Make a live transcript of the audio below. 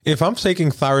If I'm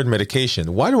taking thyroid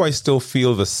medication, why do I still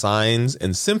feel the signs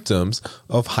and symptoms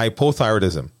of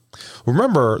hypothyroidism?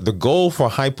 Remember, the goal for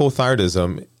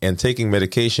hypothyroidism and taking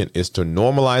medication is to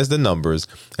normalize the numbers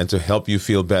and to help you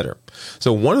feel better.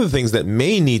 So one of the things that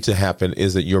may need to happen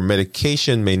is that your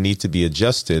medication may need to be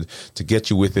adjusted to get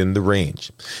you within the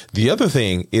range. The other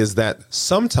thing is that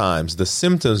sometimes the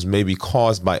symptoms may be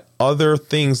caused by other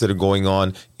things that are going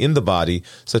on in the body,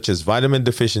 such as vitamin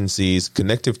deficiencies,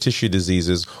 connective tissue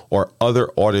diseases, or other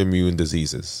autoimmune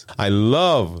diseases. I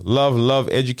love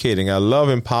educating. I love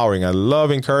empowering. I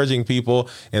love encouraging people.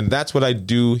 And that's what I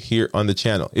do here on the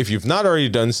channel. If you've not already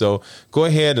done so, go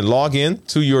ahead and log in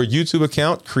to your YouTube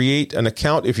account, create an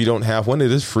account if you don't have one. It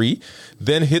is free.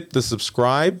 Then hit the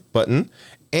subscribe button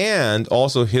and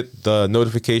also hit the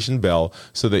notification bell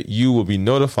so that you will be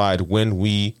notified when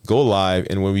we go live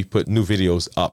and when we put new videos up.